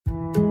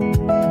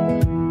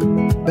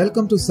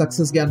Welcome to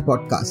Success Gyan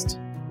podcast.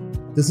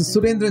 This is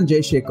Surendran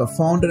Jayshekhar,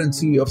 founder and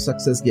CEO of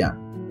Success Gyan.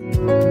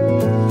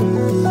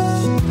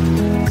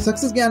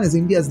 Success Gyan is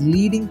India's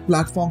leading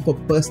platform for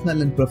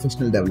personal and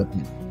professional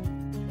development.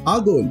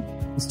 Our goal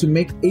is to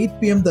make 8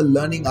 p.m. the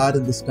learning hour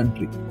in this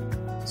country.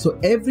 So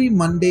every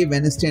Monday,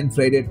 Wednesday and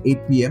Friday at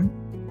 8 p.m.,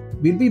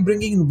 we'll be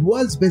bringing in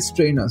world's best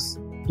trainers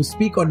to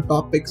speak on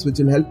topics which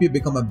will help you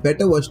become a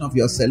better version of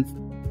yourself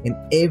in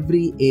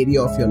every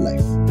area of your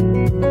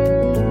life.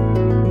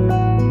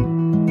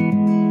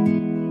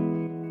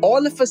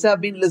 All of us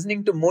have been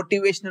listening to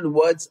motivational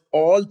words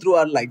all through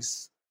our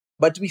lives,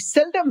 but we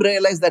seldom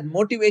realize that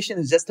motivation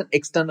is just an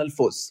external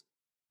force.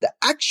 The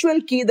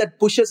actual key that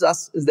pushes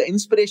us is the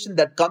inspiration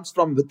that comes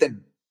from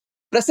within.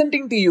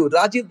 Presenting to you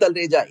Rajiv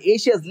Talreja,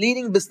 Asia's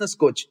leading business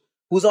coach,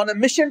 who's on a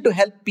mission to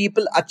help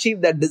people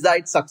achieve their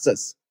desired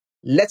success.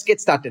 Let's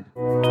get started.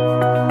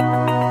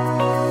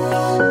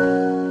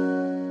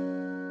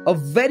 A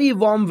very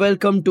warm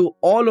welcome to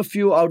all of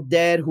you out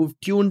there who've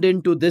tuned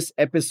into this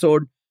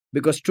episode,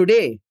 because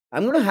today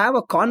I'm going to have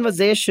a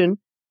conversation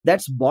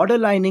that's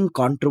borderlining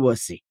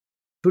controversy.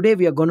 Today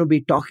we are going to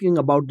be talking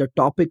about the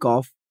topic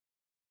of,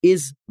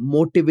 is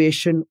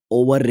motivation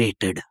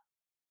overrated?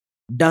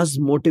 Does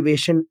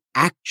motivation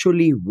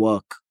actually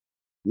work?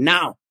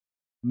 Now,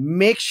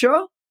 make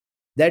sure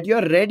that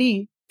you're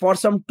ready for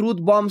some truth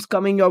bombs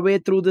coming your way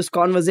through this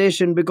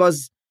conversation,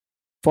 because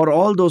for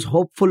all those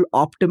hopeful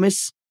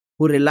optimists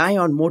who rely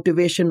on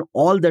motivation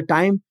all the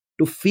time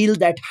to feel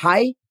that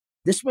high,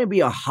 this may be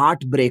a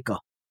heartbreaker.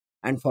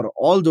 And for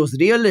all those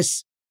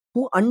realists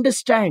who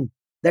understand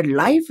that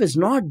life is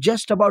not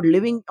just about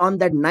living on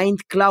that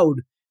ninth cloud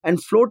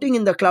and floating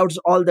in the clouds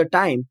all the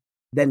time,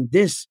 then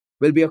this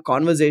will be a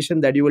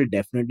conversation that you will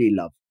definitely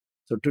love.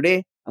 So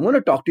today, I'm going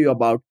to talk to you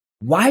about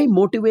why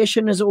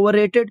motivation is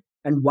overrated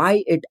and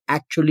why it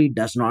actually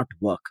does not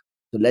work.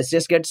 So let's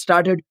just get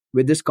started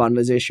with this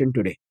conversation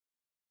today.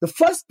 The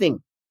first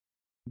thing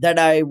that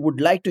I would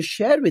like to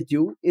share with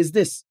you is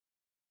this.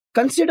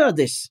 Consider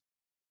this.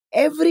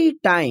 Every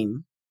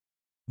time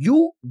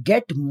you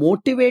get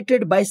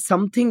motivated by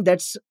something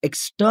that's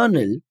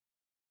external,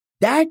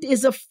 that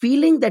is a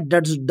feeling that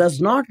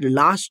does not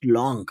last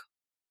long.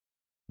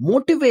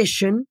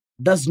 Motivation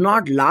does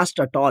not last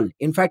at all.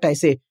 In fact, I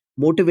say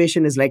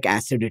motivation is like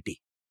acidity.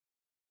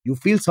 You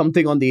feel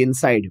something on the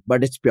inside,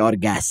 but it's pure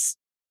gas.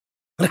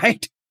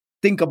 Right?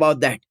 Think about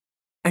that.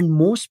 And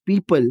most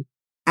people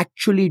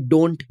actually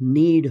don't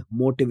need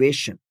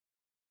motivation.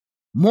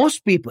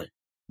 Most people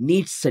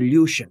need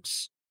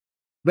solutions.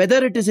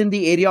 Whether it is in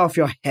the area of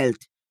your health,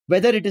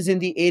 whether it is in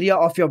the area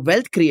of your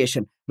wealth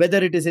creation,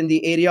 whether it is in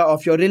the area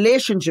of your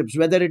relationships,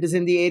 whether it is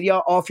in the area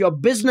of your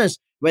business,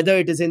 whether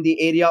it is in the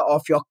area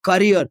of your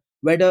career,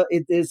 whether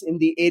it is in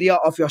the area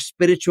of your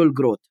spiritual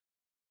growth.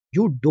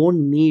 You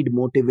don't need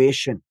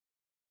motivation.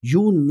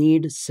 You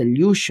need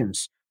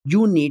solutions.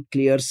 You need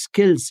clear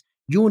skills.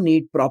 You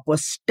need proper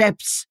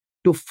steps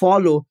to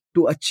follow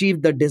to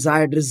achieve the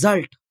desired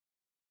result.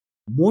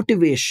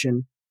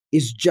 Motivation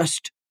is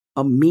just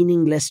a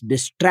meaningless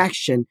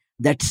distraction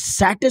that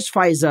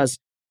satisfies us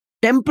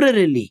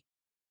temporarily,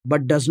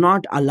 but does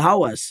not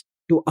allow us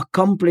to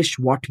accomplish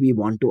what we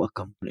want to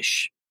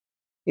accomplish.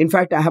 In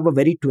fact, I have a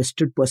very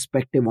twisted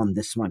perspective on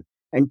this one,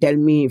 and tell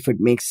me if it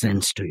makes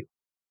sense to you.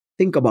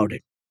 Think about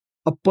it.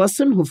 A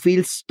person who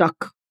feels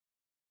stuck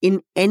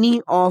in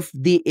any of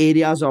the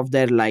areas of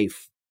their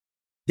life,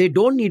 they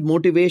don't need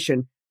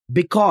motivation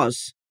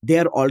because they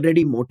are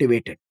already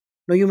motivated.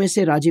 Now you may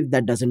say, Rajiv,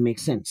 that doesn't make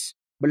sense.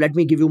 But let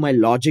me give you my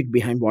logic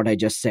behind what I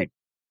just said.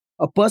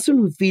 A person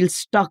who feels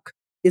stuck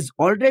is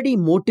already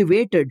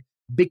motivated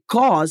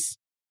because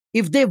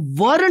if they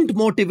weren't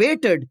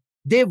motivated,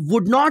 they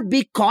would not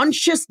be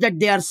conscious that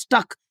they are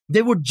stuck.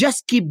 They would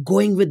just keep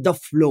going with the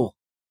flow.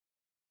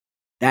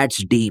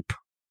 That's deep.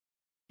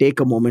 Take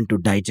a moment to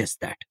digest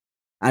that.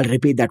 I'll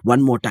repeat that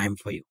one more time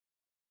for you.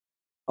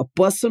 A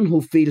person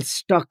who feels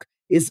stuck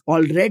is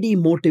already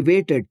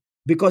motivated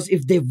because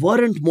if they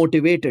weren't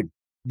motivated,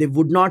 they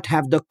would not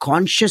have the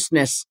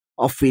consciousness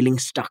of feeling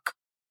stuck.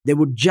 They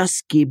would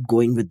just keep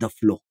going with the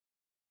flow.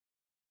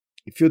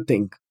 If you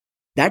think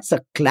that's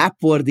a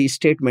clap-worthy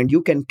statement,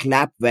 you can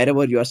clap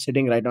wherever you are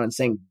sitting right now and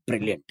saying,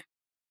 brilliant.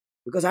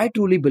 Because I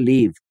truly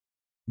believe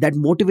that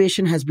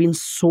motivation has been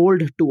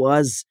sold to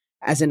us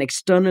as an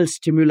external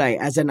stimuli,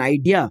 as an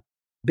idea,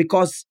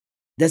 because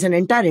there's an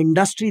entire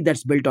industry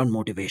that's built on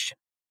motivation.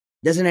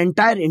 There's an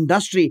entire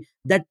industry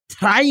that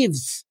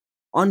thrives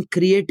on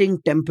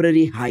creating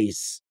temporary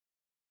highs.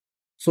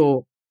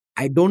 So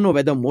I don't know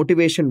whether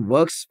motivation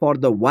works for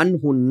the one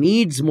who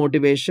needs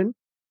motivation,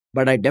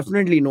 but I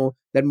definitely know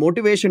that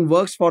motivation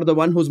works for the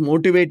one who's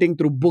motivating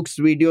through books,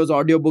 videos,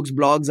 audiobooks,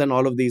 blogs, and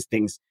all of these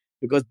things,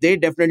 because they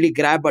definitely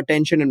grab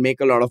attention and make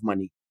a lot of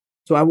money.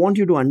 So I want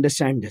you to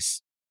understand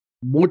this.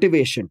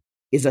 Motivation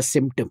is a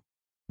symptom.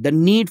 The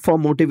need for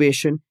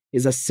motivation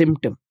is a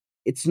symptom.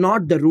 It's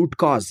not the root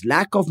cause.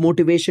 Lack of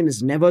motivation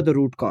is never the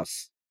root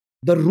cause.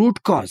 The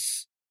root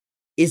cause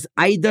is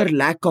either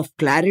lack of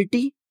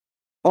clarity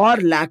or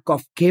lack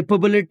of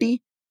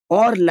capability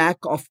or lack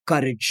of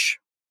courage.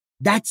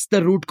 That's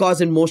the root cause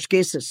in most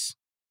cases.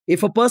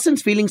 If a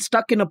person's feeling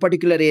stuck in a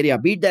particular area,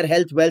 be it their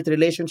health, wealth,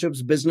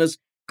 relationships, business,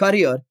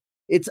 career,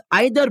 it's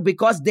either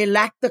because they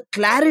lack the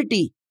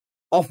clarity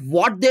of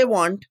what they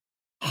want,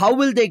 how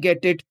will they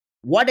get it,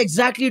 what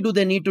exactly do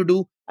they need to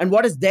do, and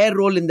what is their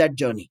role in that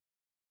journey.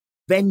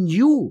 When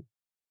you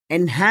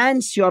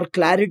enhance your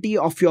clarity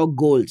of your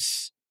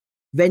goals,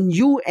 when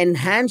you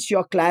enhance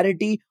your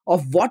clarity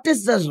of what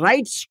is the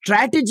right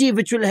strategy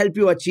which will help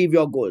you achieve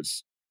your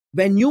goals,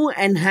 when you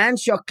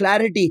enhance your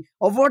clarity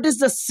of what is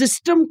the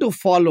system to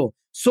follow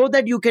so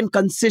that you can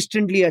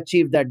consistently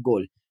achieve that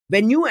goal,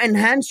 when you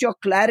enhance your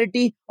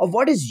clarity of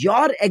what is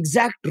your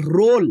exact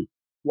role,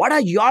 what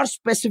are your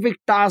specific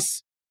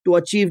tasks to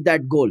achieve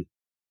that goal,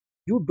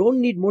 you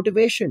don't need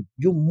motivation.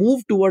 You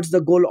move towards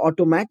the goal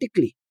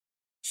automatically.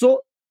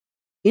 So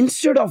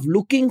instead of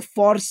looking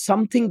for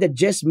something that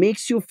just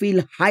makes you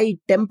feel high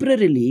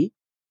temporarily,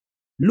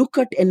 look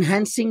at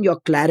enhancing your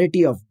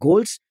clarity of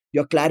goals,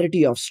 your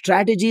clarity of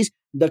strategies,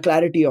 the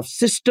clarity of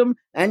system,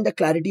 and the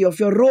clarity of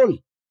your role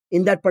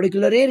in that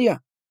particular area.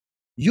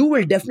 You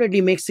will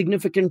definitely make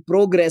significant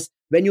progress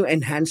when you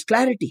enhance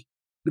clarity,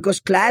 because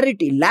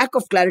clarity, lack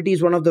of clarity,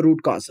 is one of the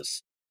root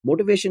causes.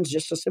 Motivation is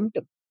just a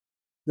symptom.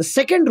 The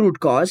second root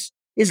cause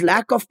is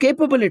lack of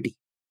capability.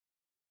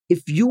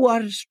 If you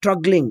are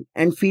struggling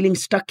and feeling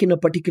stuck in a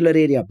particular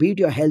area, be it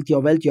your health, your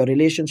wealth, your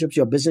relationships,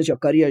 your business, your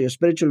career, your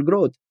spiritual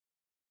growth,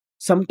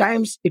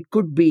 sometimes it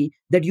could be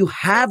that you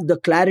have the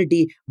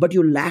clarity, but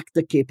you lack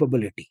the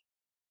capability.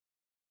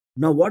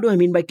 Now, what do I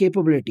mean by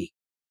capability?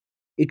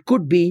 It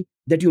could be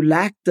that you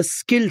lack the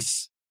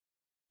skills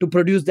to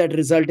produce that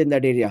result in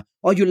that area,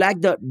 or you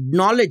lack the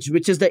knowledge,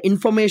 which is the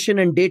information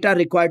and data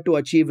required to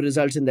achieve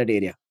results in that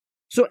area.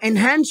 So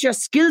enhance your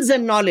skills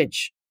and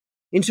knowledge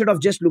instead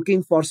of just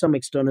looking for some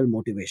external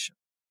motivation.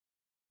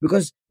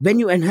 Because when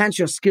you enhance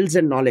your skills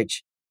and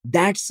knowledge,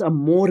 that's a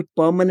more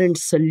permanent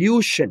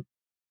solution,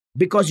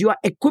 because you are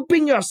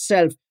equipping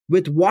yourself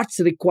with what's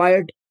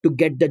required to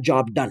get the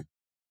job done,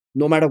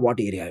 no matter what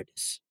area it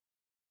is.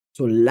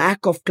 So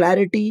lack of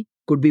clarity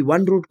could be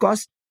one root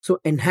cause. So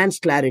enhance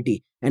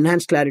clarity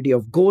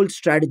of goal,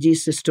 strategy,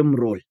 system,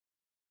 role.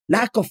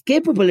 Lack of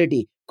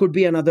capability could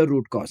be another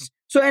root cause.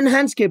 So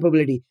enhance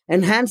capability,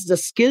 enhance the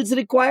skills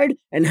required,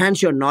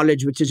 enhance your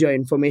knowledge, which is your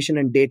information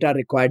and data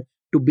required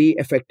to be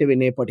effective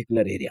in a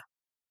particular area.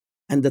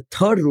 And the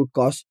third root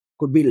cause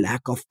could be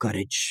lack of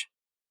courage.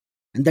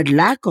 And that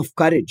lack of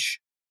courage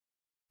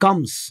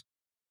comes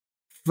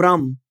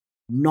from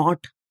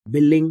not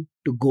willing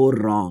to go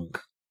wrong.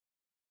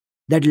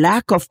 That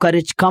lack of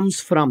courage comes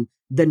from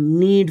the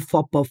need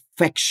for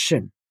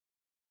perfection.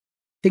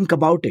 Think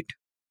about it.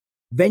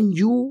 When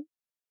you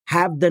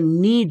have the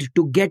need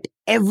to get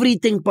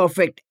everything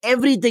perfect,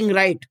 everything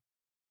right,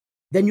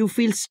 then you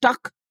feel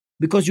stuck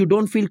because you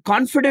don't feel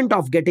confident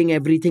of getting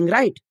everything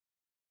right.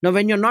 Now,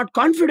 when you're not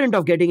confident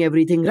of getting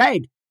everything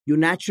right, you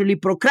naturally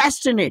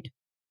procrastinate.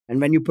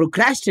 And when you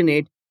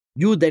procrastinate,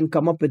 you then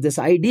come up with this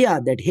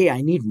idea that, hey,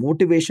 I need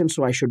motivation,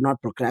 so I should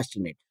not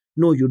procrastinate.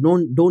 No, you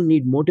don't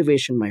need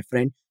motivation, my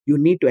friend. You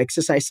need to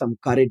exercise some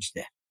courage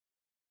there.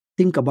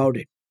 Think about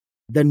it.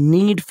 The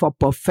need for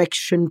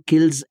perfection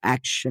kills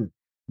action.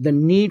 The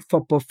need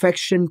for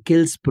perfection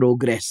kills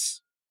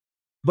progress.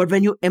 But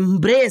when you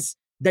embrace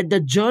that the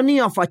journey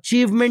of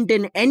achievement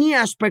in any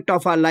aspect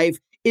of our life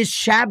is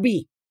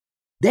shabby,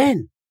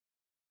 then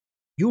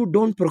you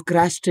don't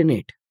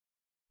procrastinate.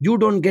 You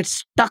don't get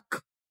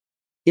stuck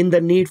in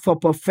the need for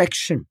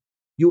perfection.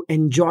 You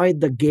enjoy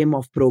the game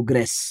of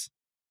progress.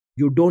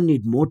 You don't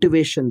need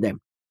motivation then.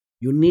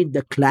 You need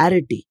the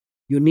clarity.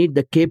 You need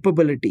the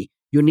capability.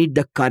 You need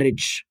the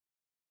courage.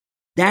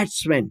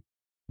 That's when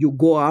you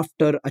go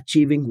after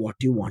achieving what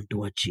you want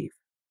to achieve.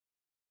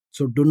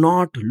 So do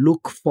not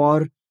look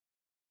for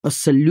a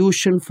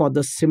solution for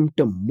the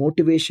symptom.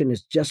 Motivation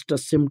is just a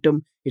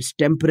symptom. It's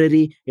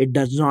temporary. It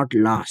does not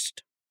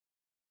last.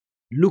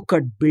 Look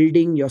at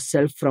building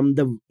yourself from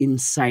the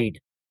inside.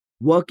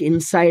 Work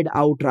inside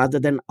out rather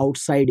than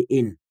outside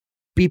in.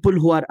 People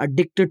who are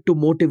addicted to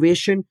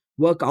motivation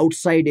work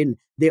outside in.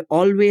 They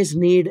always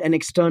need an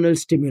external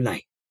stimuli.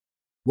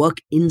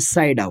 Work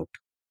inside out.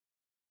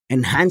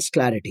 Enhance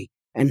clarity,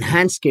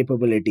 enhance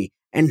capability,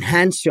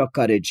 enhance your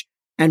courage,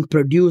 and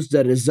produce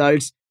the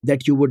results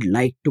that you would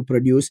like to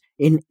produce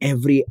in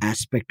every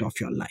aspect of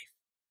your life.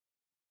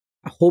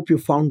 I hope you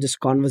found this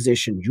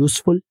conversation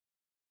useful.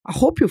 I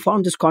hope you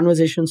found this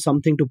conversation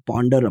something to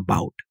ponder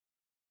about,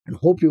 and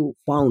hope you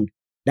found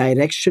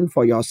direction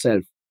for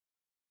yourself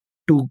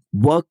to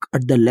work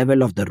at the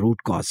level of the root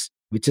cause,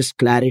 which is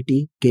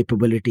clarity,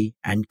 capability,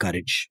 and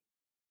courage.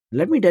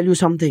 Let me tell you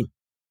something.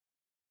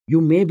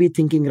 You may be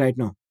thinking right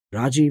now,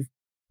 Rajiv,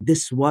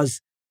 this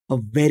was a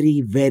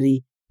very,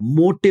 very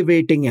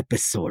motivating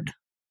episode.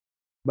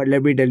 But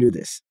let me tell you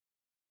this.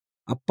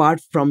 Apart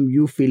from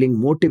you feeling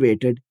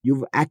motivated,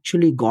 you've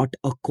actually got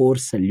a core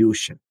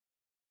solution.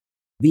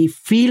 We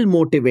feel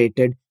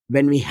motivated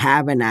when we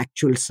have an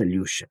actual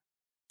solution.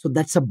 So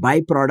that's a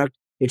byproduct.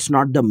 It's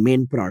not the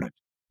main product.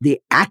 The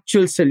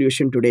actual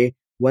solution today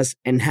was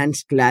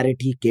enhanced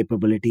clarity,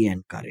 capability,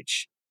 and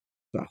courage.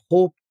 So I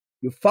hope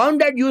you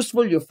found that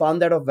useful, you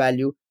found that of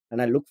value,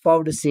 and I look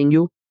forward to seeing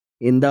you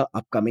in the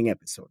upcoming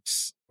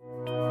episodes.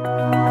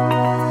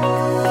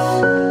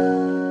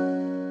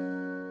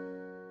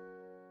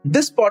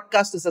 This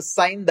podcast is a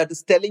sign that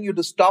is telling you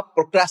to stop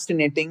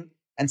procrastinating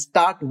and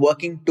start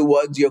working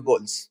towards your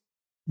goals.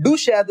 Do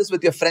share this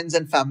with your friends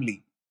and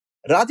family.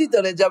 Radhi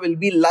Taneja will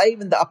be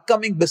live in the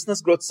upcoming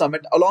Business Growth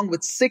Summit along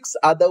with 6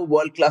 other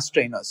world-class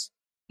trainers.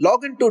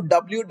 Log into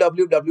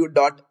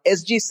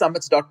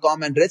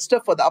www.sgsummits.com and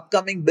register for the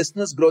upcoming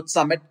Business Growth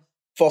Summit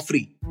for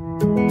free.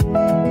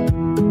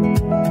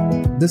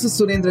 This is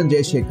Surendran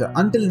Jayashekhar.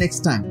 Until next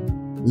time,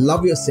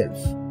 love yourself.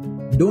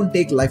 Don't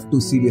take life too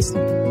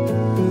seriously.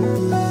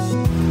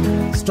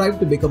 Strive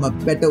to become a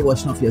better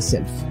version of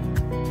yourself.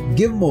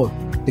 Give more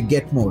to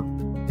get more,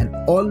 and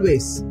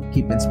always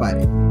keep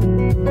inspiring.